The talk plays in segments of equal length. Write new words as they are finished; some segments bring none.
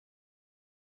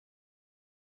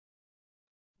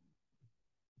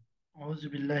أعوذ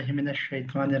بالله من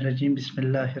الشيطان الرجيم بسم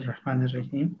الله الرحمن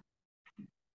الرحيم.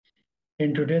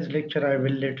 In today's lecture, I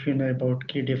will let you know about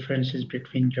key differences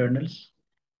between journals,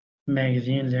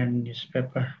 magazines and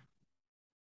newspaper.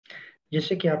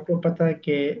 जैसे कि आपको पता है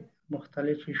कि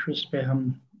मुख्तलिफ इश्यूज पे हम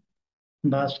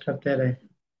बात करते रहे।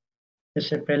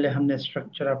 इससे पहले हमने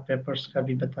स्ट्रक्चर ऑफ पेपर्स का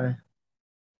भी बताया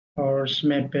और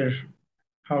उसमें फिर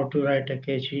how to right a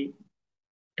KG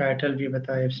title भी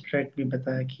बताया, एब्स्ट्रैक्ट भी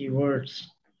बताया, कीवर्ड्स,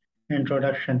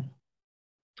 इंट्रोडक्शन।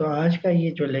 तो आज का ये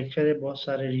जो लेक्चर है, बहुत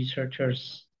सारे रिसर्चर्स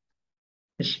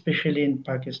स्पेशली इन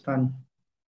पाकिस्तान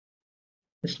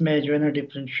इसमें जो है ना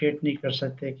डिफ्रेंशिएट नहीं कर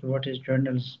सकते कि what is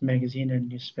journals, magazine and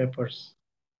newspapers.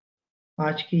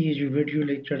 आज की ये जो वीडियो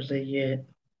लेक्चर्स है ये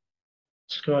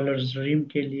स्कॉलर्स ड्रीम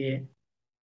के लिए,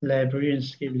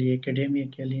 लाइब्रेरियंस के लिए, एकेडेमिया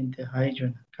के लिए इंतहाई जो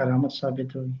है ना करामत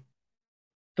साबित होगी।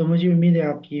 तो मुझे उम्मीद है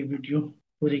आपकी ये वीडियो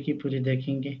पूरी की पूरी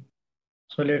देखेंगे।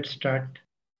 So let start.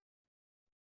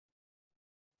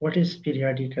 What is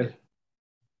periodical?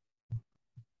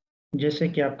 जैसे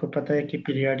कि आपको पता है कि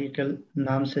पीरियडिकल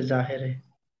नाम से जाहिर है,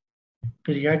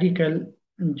 पीरियडिकल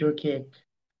जो कि एक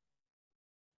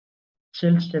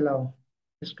सिलसिला हो,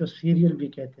 इसको सीरियल भी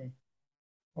कहते हैं,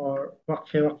 और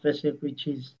वक्फे वक्फे से कोई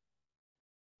चीज़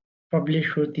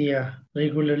पब्लिश होती है,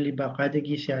 रेगुलरली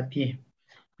बाकायदगी से आती है,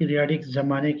 पीरियाडिक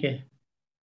ज़माने के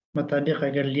मुताबिक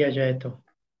अगर लिया जाए तो।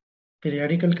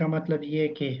 पीरियाडिकल का मतलब ये है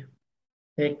कि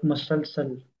एक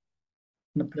मुसलसल,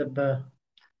 मतलब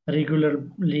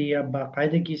रेगुलरली या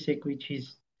बाकायदगी से कोई चीज़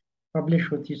पब्लिश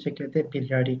होती है, उसे कहते हैं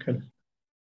पीरियाडिकल।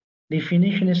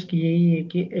 डिफिनेशन इसकी यही है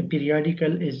कि ए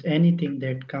पीरियाडिकल is anything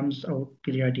that comes out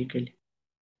पीरियाडिकली,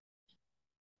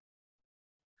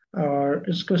 और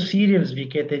इसको सीरियल्स भी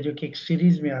कहते हैं जो कि एक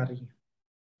सीरीज में आ रही है।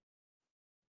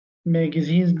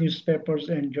 Magazines, newspapers,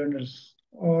 and journals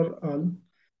are all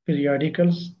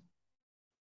periodicals.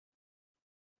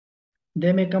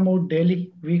 They may come out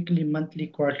daily, weekly, monthly,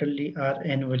 quarterly, or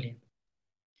annually.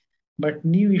 But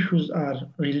new issues are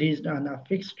released on a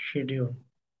fixed schedule.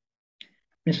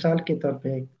 मिसाल के तौर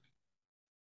पे एक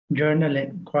जर्नल है,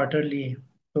 क्वार्टरली है,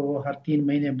 तो वो हर 3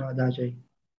 महीने बाद आ जाएगी।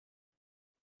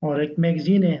 और एक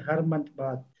मैगजीन है, हर मंथ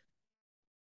बाद।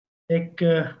 एक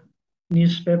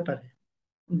न्यूज़पेपर है,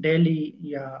 डेली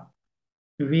या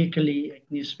वीकली। एक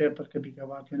न्यूज़पेपर कभी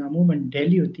कभार जो है ना अमूमन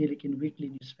डेली होती है, लेकिन वीकली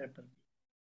न्यूज़पेपर।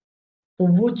 तो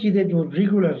वो चीज़ें जो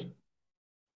रेगुलर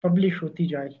पब्लिश होती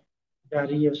जा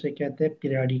रही है उसे कहते हैं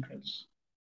periodicals.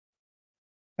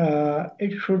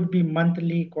 It should be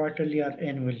monthly, quarterly और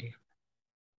एनुअली।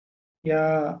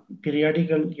 या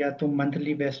पीरियडिकल या तो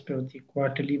मंथली बेस पे होती है,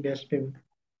 क्वार्टरली बेस पे,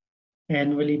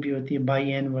 एनुअली भी होती है,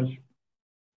 by annual.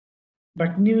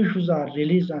 But new issues are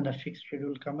release on a fix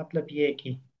schedule का मतलब ये है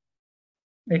कि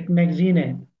एक मैगजीन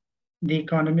है, द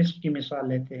इकोनॉमिस्ट की मिसाल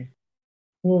लेते हैं,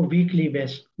 वो वीकली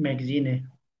बेस्ड मैगजीन है,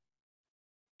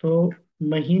 तो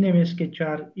महीने में इसके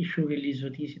 4 इशू रिलीज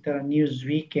होती है। इसी तरह न्यूज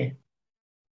वीक है,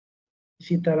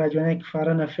 इसी तरह जो है एक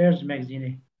फॉरेन अफेयर्स मैगजीन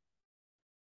है,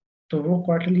 तो वो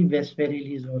क्वार्टरली बेस पे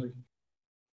रिलीज हो रही है।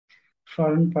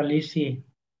 फॉरेन पॉलिसी,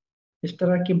 इस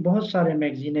तरह की बहुत सारे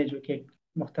मैगजीन है जो कि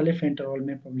मुख्तलिफ इंटरवल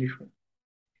में पब्लिश हो।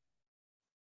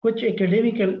 कुछ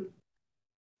एकेडमिकल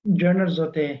जर्नल्स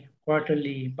होते हैं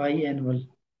क्वार्टरली, बाई एनुअल,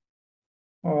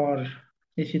 और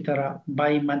इसी तरह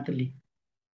बाई मंथली,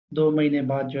 2 महीने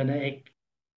बाद जो है ना एक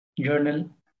जर्नल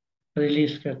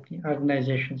रिलीज करती है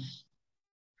organisations.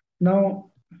 Now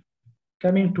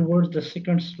coming towards the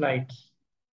second slides.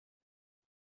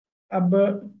 अब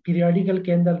पीरियडिकल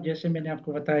के अंदर जैसे मैंने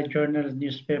आपको बताया, जर्नल,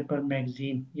 न्यूज़पेपर,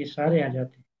 मैगजीन, ये सारे आ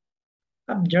जाते हैं।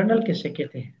 अब जर्नल किसे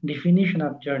कहते हैं? Definition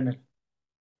of journal: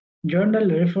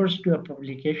 journal refers to a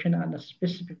publication on a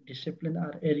specific discipline or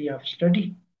area of study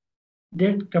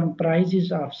that comprises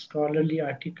of scholarly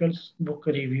articles, book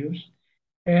reviews,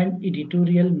 and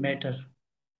editorial matter.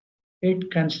 It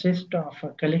consists of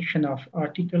a collection of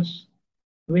articles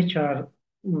which are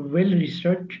well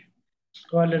researched,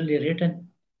 scholarly written,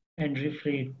 and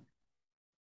referred.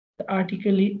 The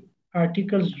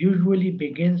articles usually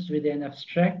begins with an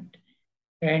abstract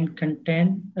and contain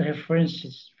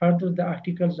references. Further, the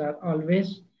articles are always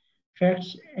facts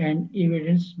and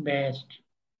evidence based.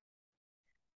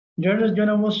 Journal जो है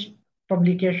ना वो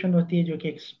publication होती है जो कि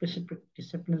एक specific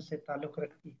discipline से ताल्लुक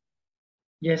रखती है,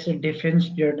 जैसे डिफेंस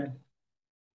जर्नल,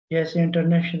 जैसे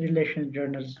international relation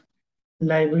journals,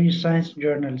 library science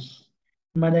journals,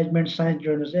 management science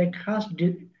journals. एक खास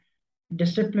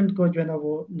डिसिप्लिन को जो है ना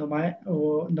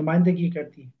वो नुमाइंदगी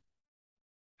करती है।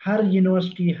 हर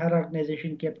यूनिवर्सिटी, हर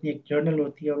ऑर्गेनाइजेशन की अपनी एक जर्नल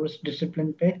होती है और उस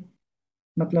डिसिप्लिन पे,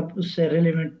 मतलब उससे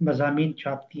रिलेवेंट मजामीन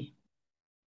छापती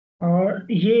है।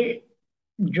 और ये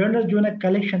जर्नल जो है ना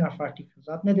कलेक्शन ऑफ आर्टिकल्स,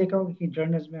 आपने देखा होगा कि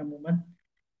जर्नल्स में अमूमन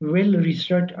वेल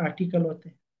रिसर्च आर्टिकल होते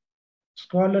हैं,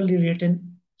 स्कॉलरली रिटन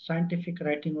साइंटिफिक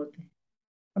राइटिंग होते हैं,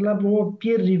 मतलब वो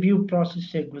पीयर रिव्यू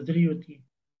प्रोसेस से गुजरी होती है।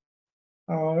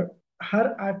 और हर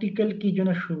आर्टिकल की जो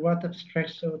ना शुरुआत एब्स्ट्रैक्ट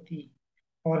से होती है,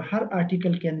 और हर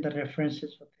आर्टिकल के अंदर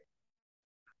रेफरेंसेस होते हैं,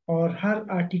 और हर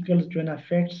आर्टिकल जो है ना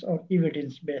फैक्ट्स और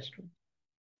एविडेंस बेस्ड होते हैं।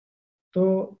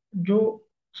 तो जो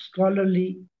स्कॉलरली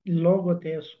लोग होते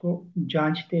हैं उसको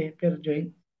जांचते हैं, फिर जो है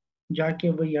जाके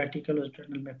वही आर्टिकल उस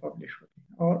जर्नल में पब्लिश होते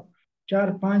हैं, और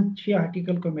चार पांच छह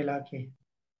आर्टिकल को मिला के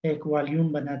एक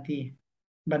वॉल्यूम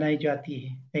बनाई जाती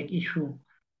है, एक इशू।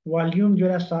 वॉल्यूम जो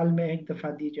है साल में एक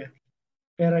दफा दी जाती है।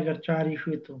 फिर अगर चार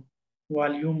इशू है तो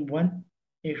volume one,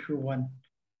 issue one,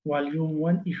 volume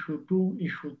one, issue to,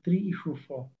 issue three, issue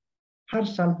four. हर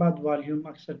साल बाद वॉल्यूम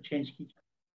अक्सर चेंज की जाती है,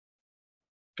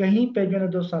 कहीं पे जो है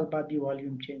 2 साल बाद भी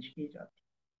वॉल्यूम चेंज की जाती है।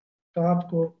 तो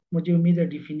आपको, मुझे उम्मीद है,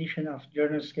 डिफिनीशन ऑफ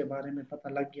जर्नल्स के बारे में पता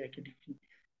लग गया कि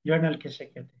जर्नल किसे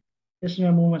कहते हैं। इसमें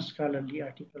अमूमन स्कॉलरली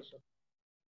आर्टिकल्स होते हैं।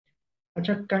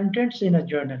 अच्छा, कंटेंट्स इन अ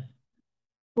जर्नल,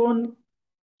 कौन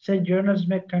से जर्नल्स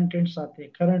में कंटेंट्स आते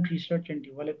हैं? Current research and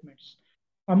developments.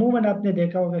 अमूमन आपने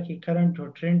देखा होगा कि करंट जो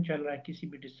ट्रेंड चल रहा है किसी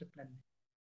भी डिसिप्लिन में,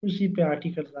 उसी पे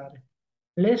आर्टिकल्स आ रहे हैं।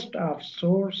 लिस्ट ऑफ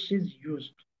सोर्सेज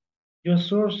यूज्ड, जो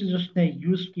सोर्सेज उसने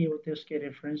यूज किए होते हैं उसके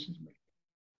रेफरेंसेस में।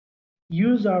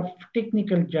 Use of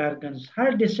technical jargons,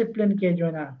 her discipline के जो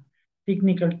है ना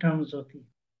टेक्निकल टर्म्स होती है,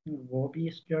 वो भी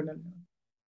इस जर्नल में,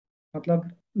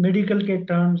 मतलब मेडिकल के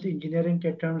टर्म्स इंजीनियरिंग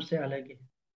के टर्म्स से अलग है,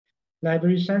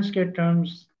 लाइब्रेरी साइंस के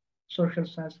टर्म्स सोशल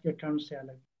साइंस के टर्म्स से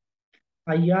अलग है,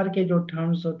 आईआर के जो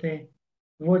टर्म्स होते हैं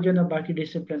वो जो ना बाकी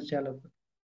डिसिप्लिन से अलग होते हैं।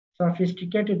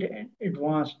 सोफिस्टिकेटेड एंड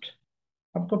एडवांस्ड,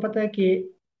 आपको पता है कि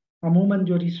अमूमन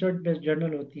जो रिसर्च बेस्ड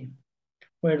जर्नल होती है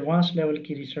वो एडवांस लेवल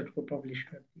की रिसर्च को पब्लिश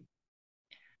करती है।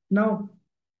 Now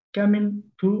coming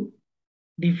to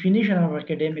definition of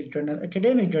academic journal,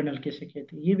 academic journal किसे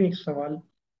कहते हैं, ये भी एक सवाल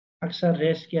अक्सर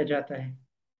रेस किया जाता है।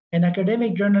 An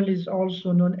academic journal is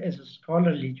also known as a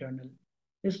scholarly journal,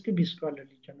 इसके भी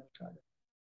स्कॉलरली जर्नल कहा जाता है।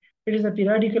 It is a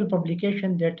periodical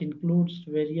publication that includes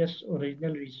various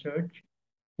original research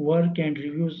work and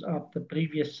reviews of the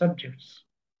previous subjects।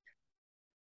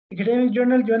 Academic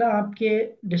journal जो है ना आपके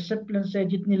discipline से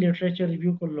जितनी लिटरेचर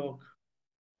रिव्यू को लोग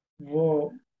वो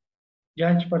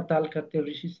जांच पड़ताल करते हैं और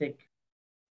इसी से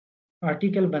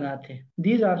आर्टिकल बनाते हैं।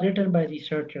 These are written by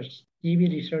researchers, ये भी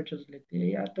रिसर्चर्स लिखते हैं,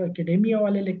 या तो एकेडेमिया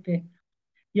वाले लिखते हैं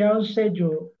या उससे जो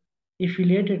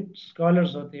एफिलिएटेड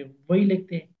स्कॉलर्स होते हैं वही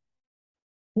लिखते हैं।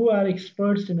 Who are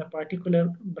experts in a particular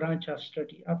branch of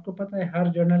study, आपको पता है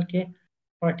हर जर्नल के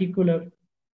पर्टिकुलर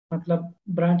मतलब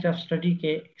ब्रांच ऑफ स्टडी के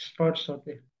एक्सपर्ट्स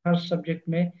होते हैं, हर सब्जेक्ट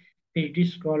में पीएचडी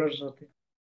स्कॉलर्स होते हैं,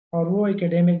 और वो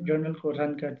एकेडमिक जर्नल को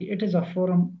रन करती है। It is a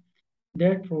forum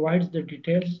that provides the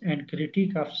details and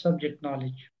critic of subject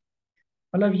knowledge,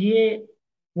 मतलब ये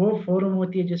वो फोरम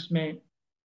होती है जिसमें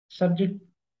सब्जेक्ट,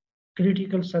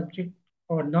 क्रिटिकल सब्जेक्ट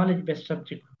और knowledge based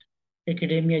subject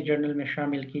academia journal में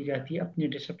शामिल की जाती है अपनी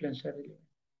डिसिप्लिन से रिलेटेड।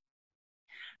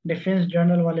 डिफेंस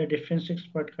जर्नल वाले डिफेंस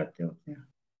एक्सपर्ट करते होते हैं,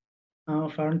 हाँ,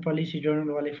 फॉरेन पॉलिसी जर्नल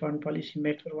वाले फॉरेन पॉलिसी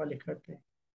मेकर वाले करते हैं।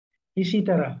 इसी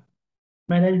तरह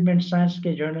मैनेजमेंट साइंस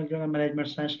के जर्नल जो है मैनेजमेंट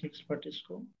साइंस के एक्सपर्ट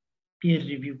इसको पीयर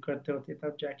रिव्यू करते होते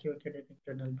तब जाके वो एकेडमिक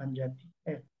जर्नल बन जाती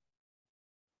है।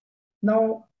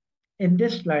 Now, in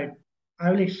this slide,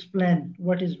 I will explain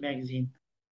what is magazine.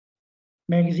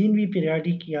 Magazine भी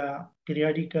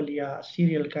periodical या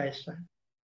serial का हिस्सा है।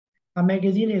 A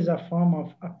magazine is a form of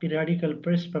a periodical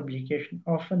press publication,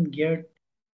 often geared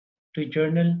to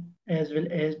journal as well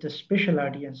as the special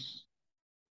audience।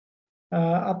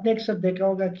 आपने अक्सर देखा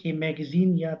होगा कि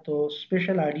मैगजीन या तो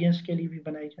स्पेशल ऑडियंस के लिए भी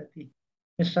बनाई जाती है।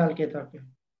 मिसाल के तौर पे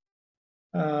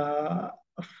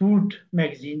फूड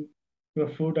मैगजीन, जो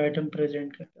फूड आइटम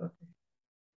प्रेजेंट करते होते हैं।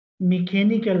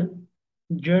 मैकेनिकल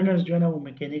जर्नल्स जो है ना वो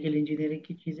मैकेनिकल इंजीनियरिंग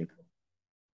की चीज़ें को,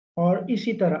 और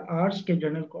इसी तरह आर्ट्स के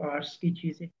जर्नल को आर्ट्स की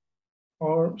चीज़ें,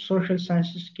 और सोशल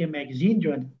साइंसेस के मैगजीन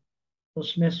जो है ना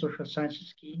उसमें सोशल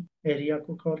साइंसेस की एरिया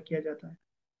को कवर किया जाता है।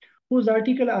 Whose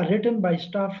article are written by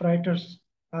staff writers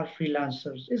or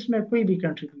freelancers, इसमें कोई भी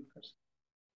कंट्रीब्यूट कर सकता है,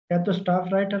 या तो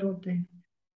स्टाफ राइटर होते हैं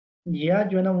या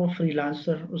जो है ना वो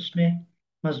फ्रीलांसर उसमें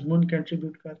मजमून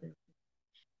कंट्रीब्यूट कर रहे हैं।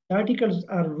 Articles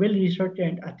are well research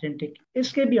and authentic,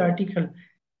 इसके भी आर्टिकल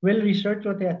वेल रिसर्च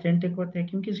होते हैं, ऑथेंटिक होते हैं,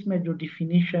 क्योंकि इसमें जो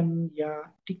डिफिनीशन या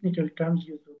टेक्निकल टर्म्स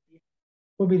यूज होती है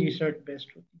वो भी रिसर्च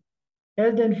बेस्ड होती है।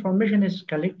 As the information is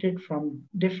collected from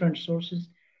different sources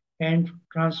and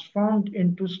transformed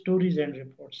into stories and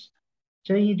reports,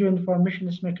 चाहिए जो इंफॉर्मेशन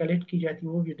इसमें कलेक्ट की जाती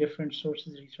है वो भी different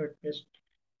sources research based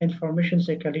information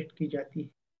से कलेक्ट की जाती है,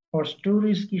 और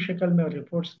स्टोरीज की शक्ल में और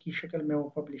रिपोर्ट्स की शक्ल में वो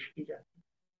पब्लिश की जाती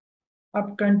है।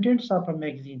 अब contents of a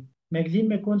magazine, magazine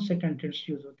में कौन से कंटेंट्स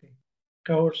यूज होते हैं?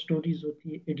 कवर स्टोरीज होती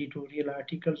है, एडिटोरियल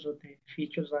आर्टिकल्स होते हैं,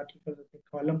 फीचर्स आर्टिकल होते हैं,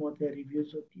 कॉलम होते हैं,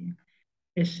 रिव्यूज होती हैं,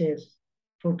 एसेस,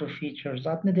 फोटो फीचर्स।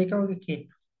 आपने देखा होगा कि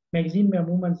मैगजीन में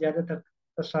अमूमन ज्यादातर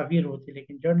तस्वीर होती है,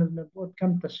 लेकिन जर्नल में बहुत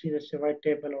कम तस्वीरें सिवाय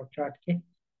टेबल और चार्ट के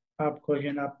आपको जो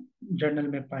है ना आप जर्नल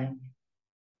में पाएंगे।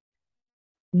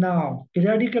 नाउ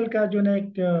पीरियडिकल का जो है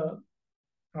एक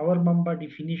our Mamba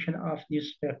definition of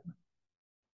newspaper.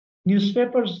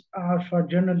 Newspapers are for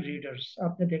general readers.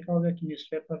 आपने देखा होगा कि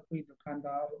न्यूज़पेपर कोई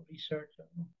दुकानदार हो, रिसर्चर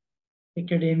हो,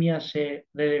 एकेडेमिया से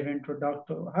रेलेवेंट हो,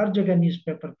 डॉक्टर हो, हर जगह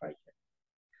न्यूज़पेपर पाई जाए।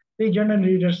 तो ये जनरल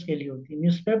रीडर्स के लिए होती है।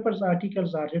 Newspapers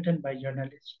articles are written by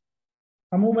journalist.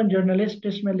 अमूमन जर्नलिस्ट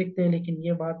इसमें लिखते हैं, लेकिन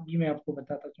ये बात भी मैं आपको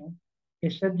बताता चाहूँ कि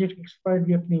सब्जेक्ट एक्सपर्ट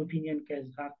भी अपनी ओपिनियन का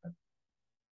इजहार करते हैं।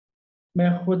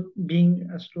 मैं खुद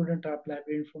being student of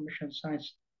library information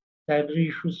science library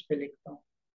issues पे लिखता हूँ,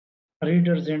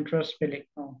 रीडर्स इंटरेस्ट पे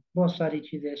लिखता हूँ, बहुत सारी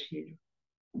चीज़ें ऐसी है जो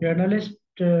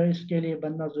जर्नलिस्ट इसके लिए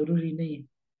बनना जरूरी नहीं है,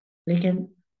 लेकिन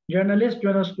जर्नलिस्ट जो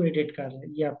है ना उसको एडिट कर रहे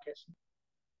हैं, ये आप कह सकते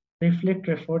हैं। रिफ्लेक्ट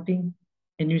रिपोर्टिंग,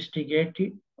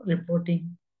 इन्वेस्टिगेटिव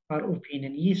रिपोर्टिंग और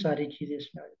ओपिनियन, ये सारी चीज़ें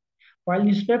इसमें आ जाती हैं। while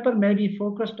newspaper may be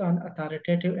focused on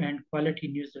authoritative and quality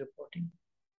news reporting,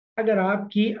 अगर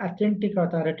आपकी अथेंटिक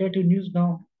अथॉरिटेटिव न्यूज़ ना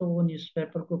हो तो वो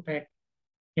न्यूज़पेपर को फैक्ट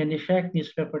यानी फैक्ट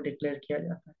न्यूज़पेपर डिक्लेयर किया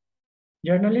जाता है।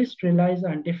 Journalist relies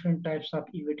on different types of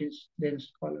evidence then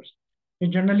scholars.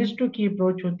 जो जर्नलिस्टों की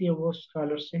अप्रोच होती है वो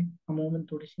स्कॉलर से अमूमन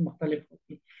थोड़ी सी मुख्तलिफ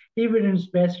होती है। एविडेंस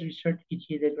बेस्ड रिसर्च की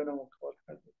चीज़ें जो है ना वो कवर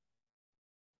कर देती है।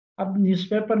 अब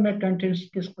न्यूज़पेपर में कंटेंट्स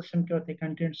किस किस्म के होते हैं?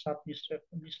 Contents of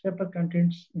newspaper, newspaper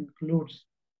contents includes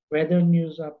weather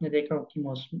news. आपने देखा हो कि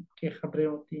मौसम की खबरें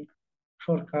होती हैं,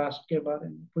 फोरकास्ट के बारे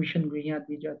में पोजिशन गोइयां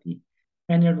दी जाती है,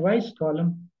 एंड एडवाइस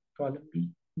कॉलम कॉलम भी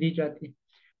दी जाती है।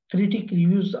 Critic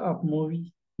reviews of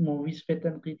movies, movies पे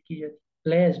तनकीद की जाती है।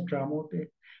 प्लेस, ड्रामों पे,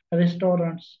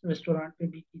 रेस्टोरेंट्स रेस्टोरेंट पे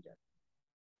भी की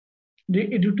जाती है।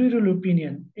 एडिटोरियल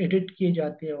ओपिनियन एडिट किए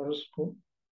जाते हैं और उसको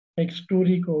एक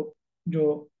स्टोरी को जो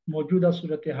मौजूदा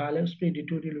सूरत हाल है उस पर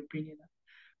एडिटोरियल ओपिनियन है।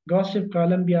 गॉसिप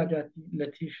कॉलम भी आ जाती है,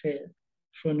 लतीफ़े,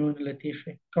 फ़नून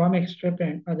लतीफ़े, comic strip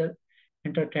and other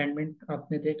entertainment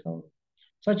आपने देखा होगा,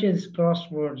 such as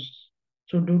crosswords,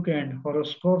 sudoku and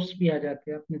horoscopes भी आ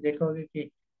जाते हैं। आपने देखा होगा कि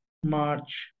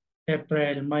मार्च,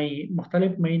 अप्रैल, मई,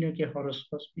 मुख्तलिफ महीनों के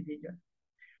हॉरोस्कोप्स भी दी जाती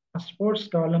है। स्पोर्ट्स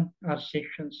कॉलम और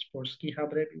सेक्शन, स्पोर्ट्स की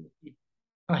खबरें भी होती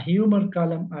है। ह्यूमर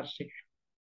कॉलम और सेक्शन,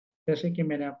 जैसे कि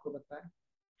मैंने आपको बताया,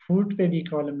 फूड पे भी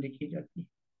कॉलम लिखी जाती है।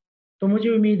 तो मुझे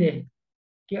उम्मीद है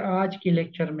कि आज के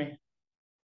लेक्चर में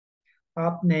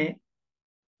आपने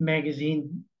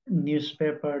magazine,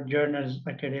 newspaper, journals,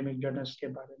 academic journals के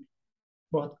बारे में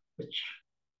बहुत कुछ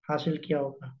हासिल किया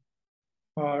होगा।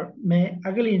 और मैं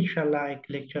अगले इंशाल्लाह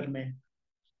एक लेक्चर में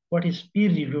what is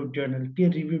peer reviewed journal,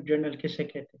 peer reviewed journal किसे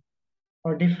कहते हैं,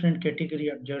 और डिफरेंट कैटेगरी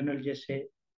ऑफ जर्नल जैसे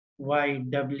Y,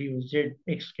 W, Z,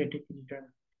 x category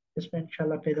general, इसमें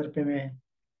इंशाल्लाह पेदर पे मैं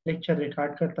लेक्चर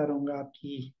रिकॉर्ड करता रहूँगा।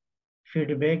 आपकी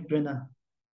फीडबैक जो है ना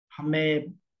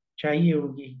हमें चाहिए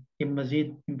होगी कि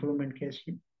मज़ीद इम्प्रूवमेंट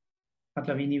कैसी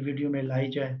मतलब इन्हीं वीडियो में लाई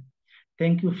जाए।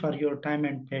 Thank you for your time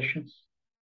and patience.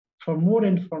 For more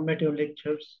informative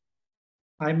lectures,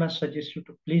 I must suggest you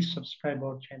to please subscribe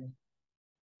our channel.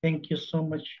 Thank you so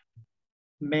much.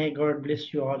 May God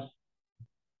bless you all.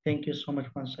 Thank you so much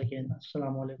once again.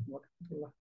 Assalamu alaikum wa rahmatullah.